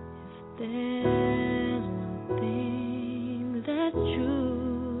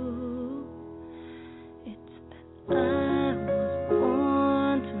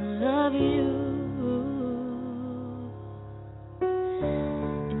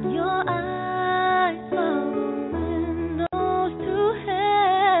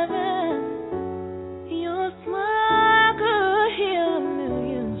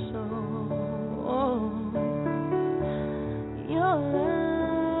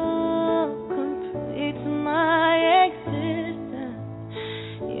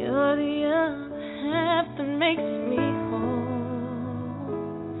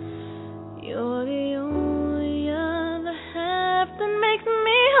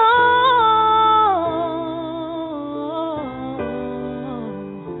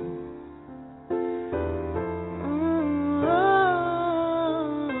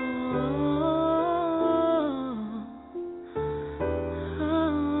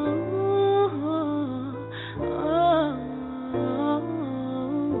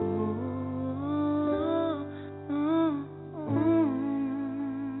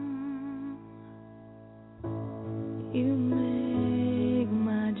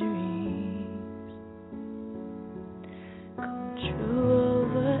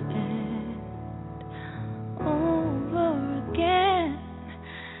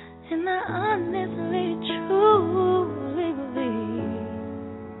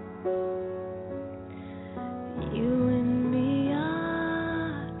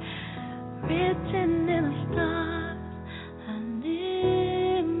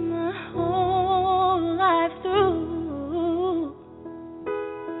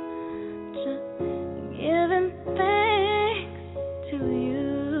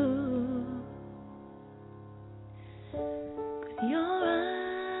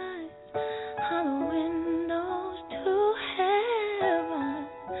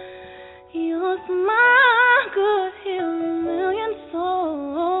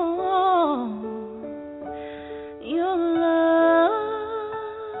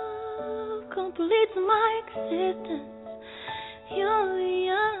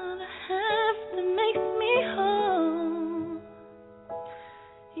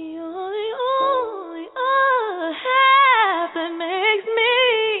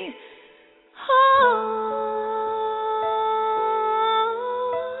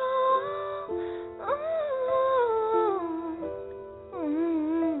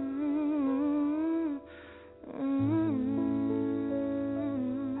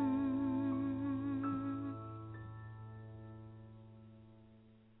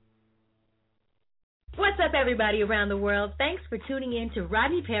up, everybody around the world? Thanks for tuning in to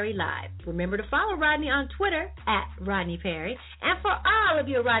Rodney Perry Live. Remember to follow Rodney on Twitter @Rodney Perry. And for all of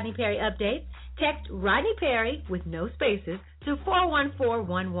your Rodney Perry updates, text Rodney Perry with no spaces to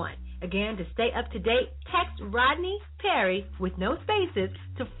 41411. Again, to stay up to date, text Rodney Perry with no spaces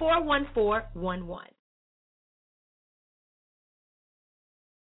to 41411.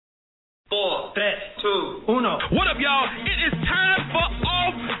 4, 3, 2, 1. What up, y'all? It is time for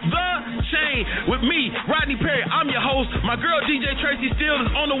Off the Chain with me, Rodney Perry. I'm your host. My girl, DJ Tracy Steele,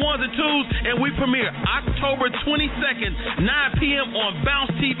 is on the ones and twos, and we premiere October 22nd, 9 p.m. on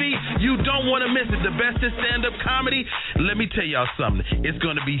Bounce TV. You don't want to miss it. The best in stand-up comedy. Let me tell y'all something. It's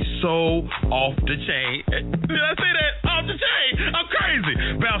going to be so off the chain. Did I say that? Off the chain. I'm crazy.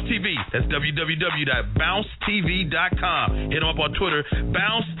 Bounce TV. That's www.bouncetv.com. Hit them up on Twitter.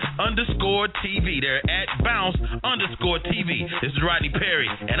 Bounce_TV. They're at Bounce_TV. This is Rodney Perry,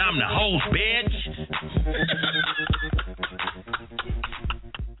 and I'm the host, bitch.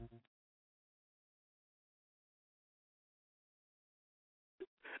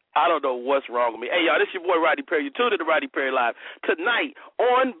 I don't know what's wrong with me. Hey, y'all, this is your boy Rodney Perry. You're tuned to the Rodney Perry Live. Tonight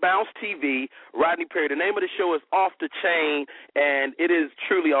on Bounce TV, Rodney Perry. The name of the show is Off the Chain, and it is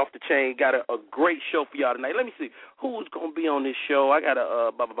truly off the chain. Got a great show for y'all tonight. Let me see who's going to be on this show. I got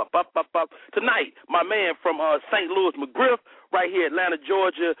tonight, my man from St. Louis, McGriff, right here, Atlanta,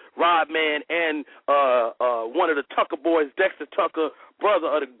 Georgia, Rodman, and one of the Tucker boys, Dexter Tucker, brother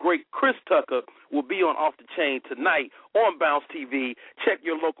of the great Chris Tucker, will be on Off the Chain tonight on Bounce TV. Check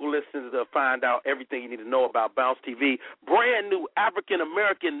your local listings to find out everything you need to know about Bounce TV. Brand new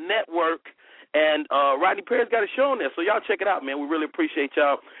African-American network. And Rodney Perry's got a show on there, so y'all check it out, man. We really appreciate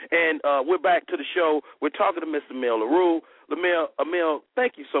y'all. And we're back to the show. We're talking to Mr. Amel Larrieux. Amel,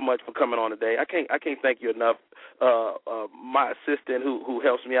 thank you so much for coming on today. I can't thank you enough. My assistant who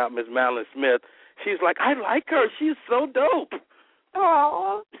helps me out, Miss Madeline Smith, she's like, I like her. She's so dope.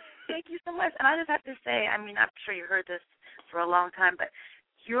 Oh, thank you so much. And I just have to say, I mean, I'm sure you heard this for a long time, but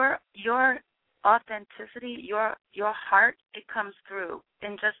your authenticity, your heart, it comes through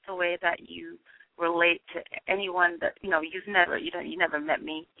in just the way that you relate to anyone that, you never met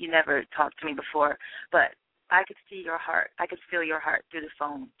me, you never talked to me before, but I could see your heart. I could feel your heart through the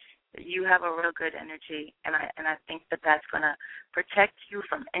phone. You have a real good energy, and I think that's going to protect you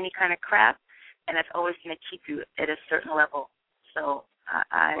from any kind of crap, and it's always going to keep you at a certain level. So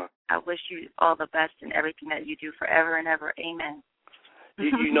I wish you all the best in everything that you do forever and ever. Amen.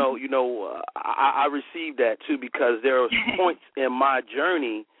 I received that too, because there are points in my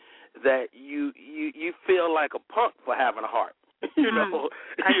journey that you feel like a punk for having a heart. And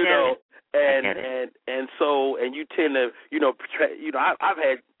you tend to portray. I've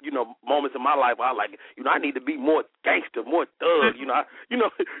had moments in my life where I I need to be more gangster, more thug.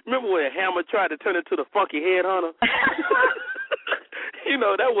 Remember when Hammer tried to turn into the funky headhunter?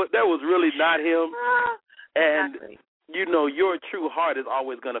 that was really not him. And exactly. Your true heart is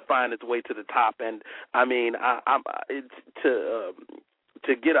always going to find its way to the top. And I mean,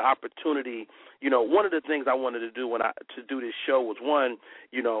 to get an opportunity, one of the things I wanted to do to do this show was, one,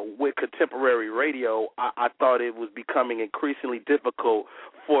 with contemporary radio, I thought it was becoming increasingly difficult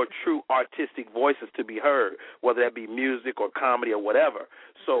for true artistic voices to be heard, whether that be music or comedy or whatever.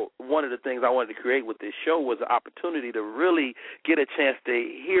 So one of the things I wanted to create with this show was an opportunity to really get a chance to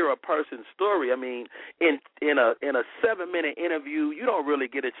hear a person's story. I mean, in a 7-minute interview, you don't really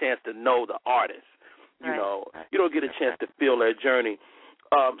get a chance to know the artist. You don't get a chance to feel their journey.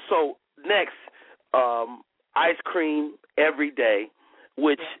 So next, ice cream every day,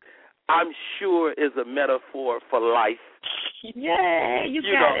 which I'm sure is a metaphor for life. Yay, you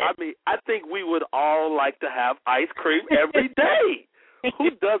got it. I mean, I think we would all like to have ice cream every day.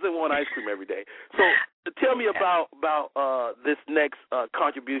 Who doesn't want ice cream every day? So tell me about this next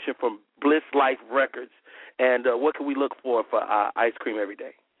contribution from Bliss Life Records, and what can we look for ice cream every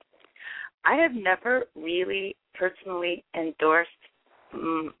day? I have never really personally endorsed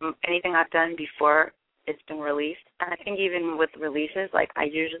anything I've done before it's been released. And I think even with releases, I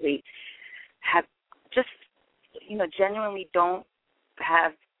usually have just, genuinely don't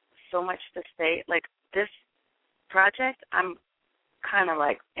have so much to say. Like this project, I'm kind of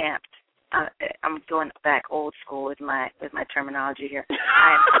amped. I'm going back old school with my terminology here.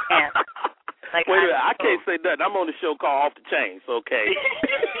 I'm amped. Wait a minute, I can't say nothing. I'm on the show called Off the Chain, so okay.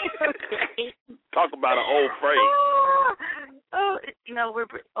 Okay. Talk about an old phrase. We're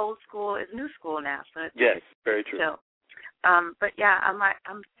old school is new school now. So yes, very true. So, but yeah,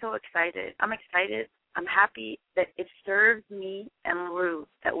 I'm so excited. I'm excited. I'm happy that it serves me and Larrieux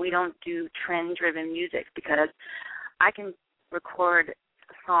that we don't do trend-driven music, because I can record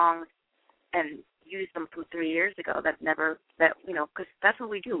songs and used them from 3 years ago because that's what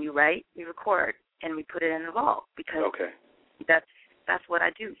we do. We write, we record, and we put it in the vault because that's what I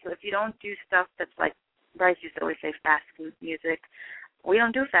do. So if you don't do stuff that's like Bryce used to always say fast food music, we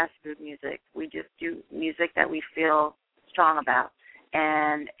don't do fast food music. We just do music that we feel strong about.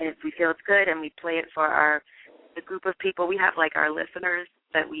 And if we feel it's good and we play it for the group of people, we have like our listeners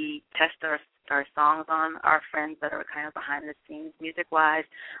that we test our songs on, our friends that are kind of behind the scenes music-wise,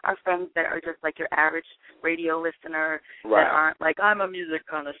 our friends that are just like your average radio listener that aren't like, I'm a music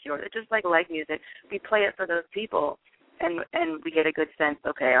connoisseur. They just like music. We play it for those people, and we get a good sense,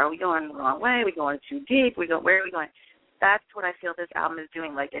 okay, are we going the wrong way? Are we going too deep? Where are we going? That's what I feel this album is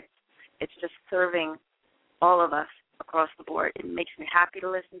doing. Like it's just serving all of us across the board. It makes me happy to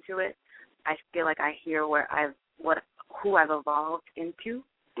listen to it. I feel like I hear who I've evolved into.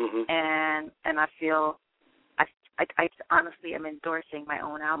 And I feel I honestly am endorsing my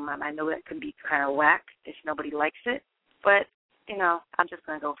own album. I know that can be kind of whack if nobody likes it, but I'm just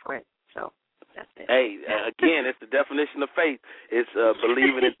gonna go for it. So that's it. Hey, again, it's the definition of faith. It's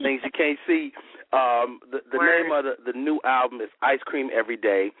believing in things you can't see. The name of the new album is Ice Cream Every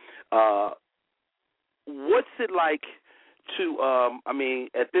Day. What's it like to?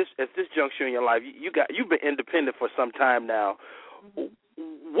 At this juncture in your life, you've been independent for some time now.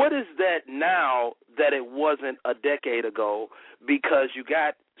 What is that now that it wasn't a decade ago? Because you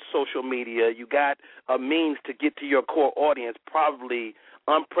got social media, you got a means to get to your core audience, probably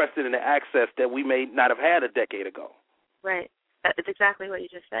unprecedented access that we may not have had a decade ago. Right. It's exactly what you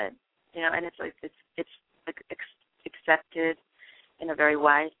just said. And it's like it's accepted in a very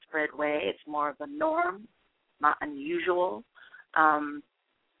widespread way. It's more of a norm, not unusual.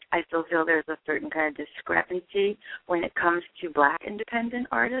 I still feel there's a certain kind of discrepancy when it comes to Black independent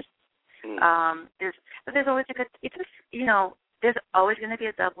artists. There's always there's always going to be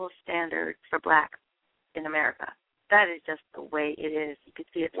a double standard for Black in America. That is just the way it is. You can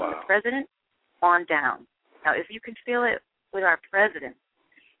see it from the president on down. Now, if you can feel it with our president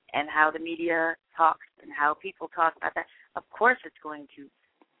and how the media talks and how people talk about that, of course it's going to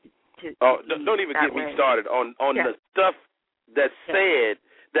don't even get me started on the stuff that's said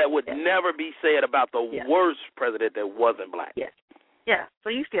that would never be said about the worst president that wasn't Black. Yes. Yeah. So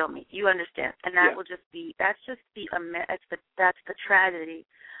you feel me. You understand. And that will just be, that's the tragedy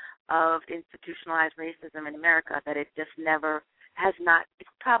of institutionalized racism in America, that it just never has not, it's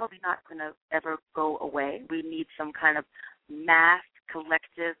probably not going to ever go away. We need some kind of mass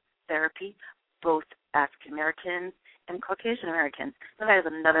collective therapy, both African Americans and Caucasian Americans. So that is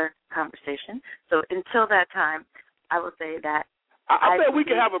another conversation. So until that time, I will say that I bet we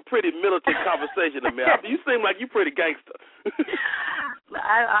can have a pretty militant conversation, Amel. You seem like you're pretty gangster.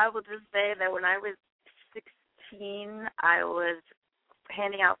 I will just say that when I was 16, I was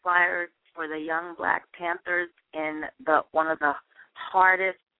handing out flyers for the Young Black Panthers in one of the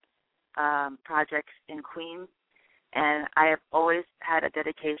hardest projects in Queens, and I have always had a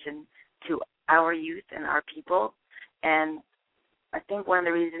dedication to our youth and our people, and I think one of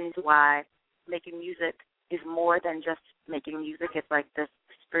the reasons why making music is more than just making music, it's like this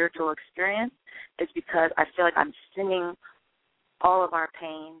spiritual experience, is because I feel like I'm singing all of our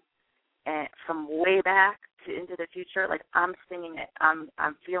pain and from way back to into the future. Like I'm singing it, I'm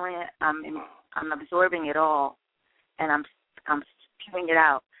feeling it, I'm absorbing it all, and I'm spewing it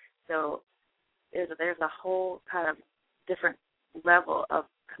out. So there's a whole kind of different level of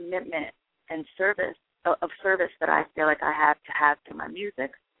commitment and service that I feel like I have to have to my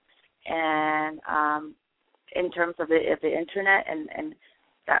music, and in terms of the internet and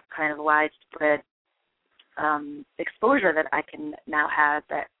that kind of widespread exposure that I can now have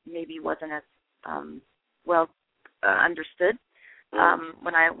that maybe wasn't as well understood.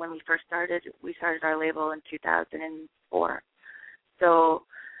 When we first started, we started our label in 2004. So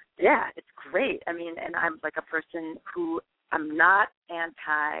yeah, it's great. I mean, and I'm like a person who I'm not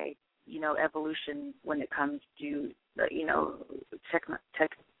anti, evolution when it comes to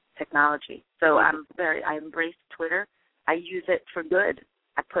technology. So I embrace Twitter. I use it for good.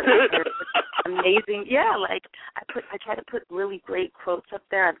 I put amazing, I try to put really great quotes up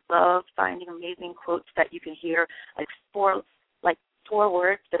there. I love finding amazing quotes that you can hear, like four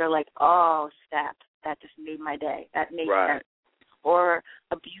words that are like, oh, snap, that just made my day. That made sense. Or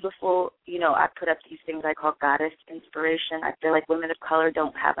a beautiful, I put up these things I call goddess inspiration. I feel like women of color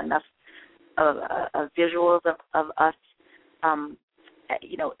don't have enough of visuals of us,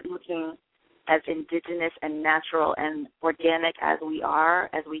 looking as indigenous and natural and organic as we are,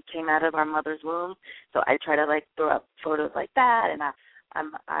 as we came out of our mother's womb. So I try to throw up photos like that, and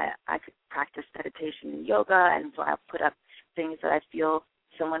I could practice meditation and yoga, and so I put up things that I feel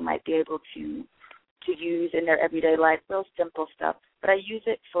someone might be able to to use in their everyday life, real simple stuff. But I use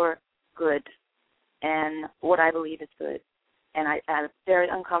it for good and what I believe is good. And I'm very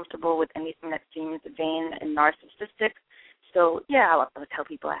uncomfortable with anything that seems vain and narcissistic. So, yeah, I'll tell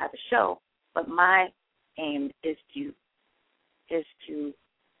people I have a show. But my aim is to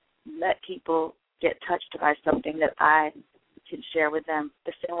let people get touched by something that I can share with them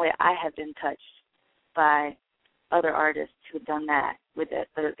the same way I have been touched by other artists who've done that with it,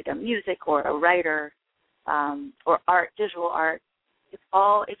 whether it's like a music or a writer or art, visual art. It's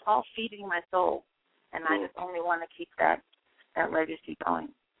all feeding my soul, and I just only want to keep that legacy going.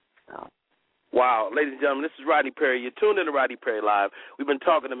 So. Wow, ladies and gentlemen, this is Rodney Perry. You're tuned in to Rodney Perry Live. We've been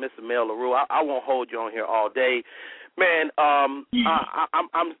talking to Miss Amel Larrieux. I won't hold you on here all day. Man, I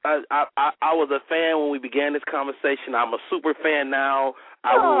was a fan when we began this conversation. I'm a super fan now.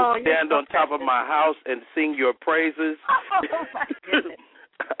 I will stand on top of my house and sing your praises. Oh, my goodness.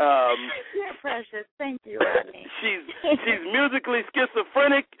 You're precious. Thank you, Rodney. She's musically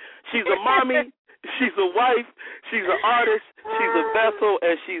schizophrenic. She's a mommy. She's a wife. She's an artist. She's a vessel,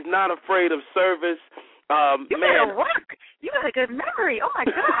 and she's not afraid of service. You better work. You got a good memory. Oh, my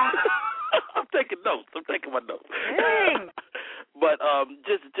God. I'm taking notes. I'm taking my notes. Dang. But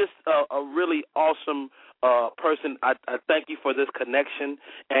just a really awesome person. I thank you for this connection.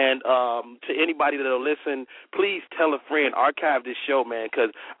 And to anybody that will listen, please tell a friend, archive this show, man,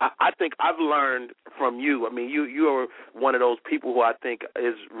 because I think I've learned from you. I mean, you are one of those people who I think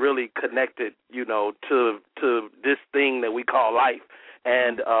is really connected, you know, to this thing that we call life.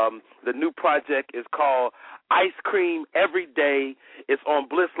 And the new project is called Ice Cream Every Day. It's on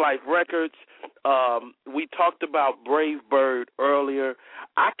Bliss Life Records. We talked about Brave Bird earlier.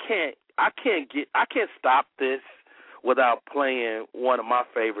 I can't stop this without playing one of my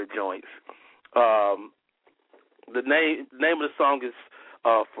favorite joints. The name of the song is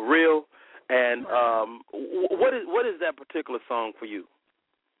For Real. And what is that particular song for you?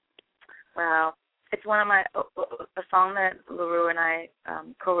 Wow. It's one of my a song that Larrieux and I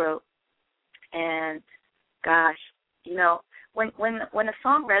co-wrote, and gosh, you know, when a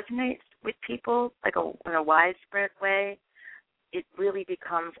song resonates with people like in a widespread way, it really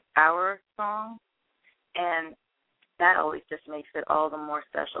becomes our song, and that always just makes it all the more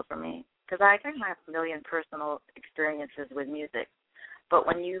special for me because I have a million personal experiences with music, but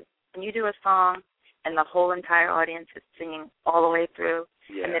when you do a song and the whole entire audience is singing all the way through.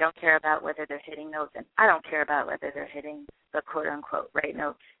 Yeah. And they don't care about whether they're hitting notes. And I don't care about whether they're hitting the quote-unquote right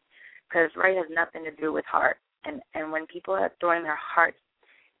notes because right has nothing to do with heart. And when people are throwing their hearts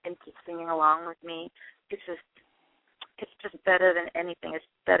into singing along with me, it's just better than anything. It's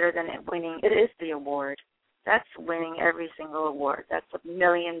better than winning. It is the award. That's winning every single award. That's $1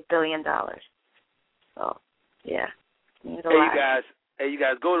 million, billion. So, yeah. Hey, you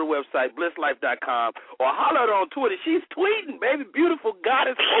guys, go to the website, blisslife.com, or holler at her on Twitter. She's tweeting, baby. Beautiful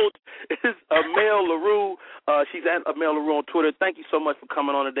goddess coach is Amel Larrieux. She's at Amel Larrieux on Twitter. Thank you so much for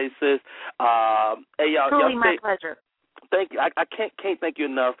coming on today, sis. Hey, y'all. Truly my pleasure. Thank you. I can't thank you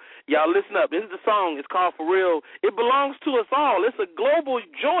enough. Y'all, listen up. This is the song. It's called For Real. It belongs to us all. It's a global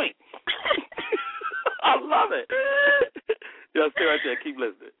joint. I love it. Y'all stay right there. Keep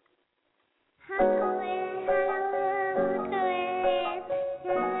listening.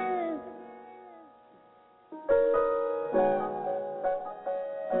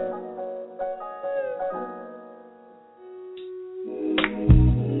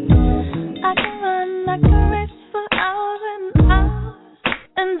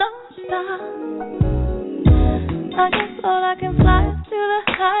 I just thought I can fly to the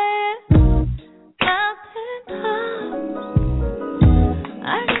highest mountain tops. I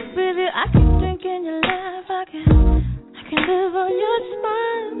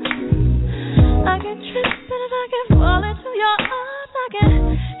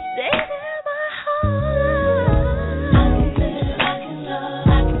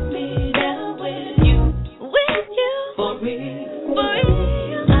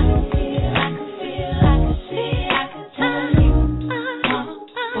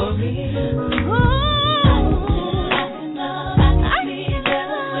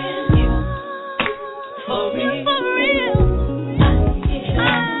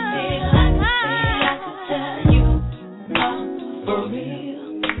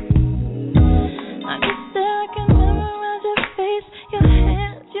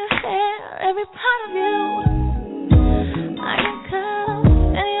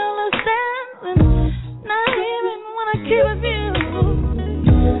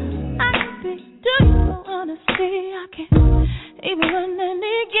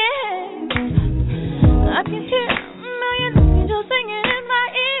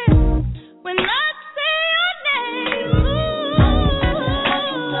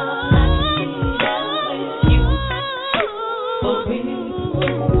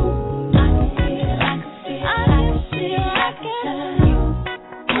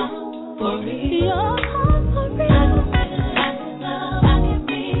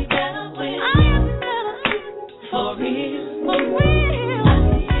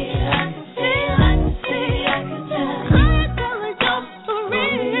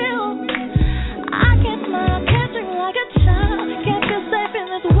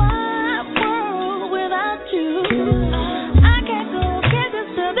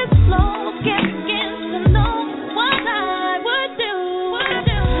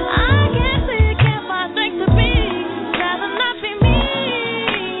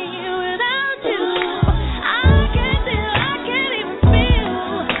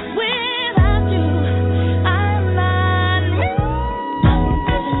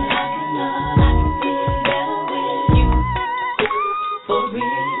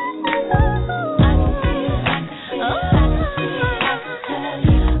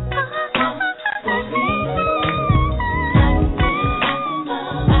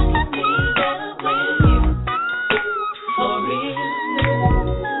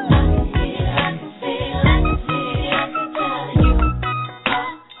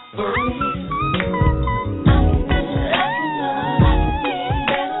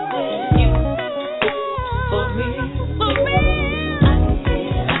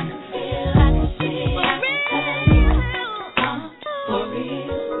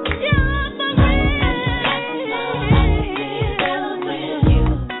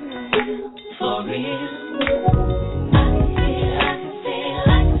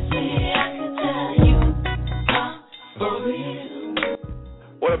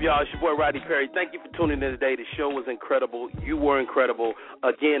Y'all, it's your boy Rodney Perry. Thank you for tuning in today. The show was incredible. You were incredible.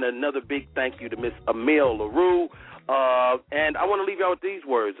 Again, another big thank you to Miss Amel Larrieux. And I want to leave y'all with these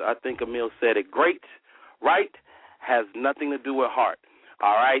words. I think Amel said it great. Right has nothing to do with heart.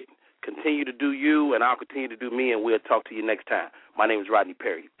 All right? Continue to do you, and I'll continue to do me, and we'll talk to you next time. My name is Rodney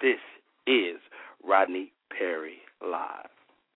Perry. This is Rodney Perry Live.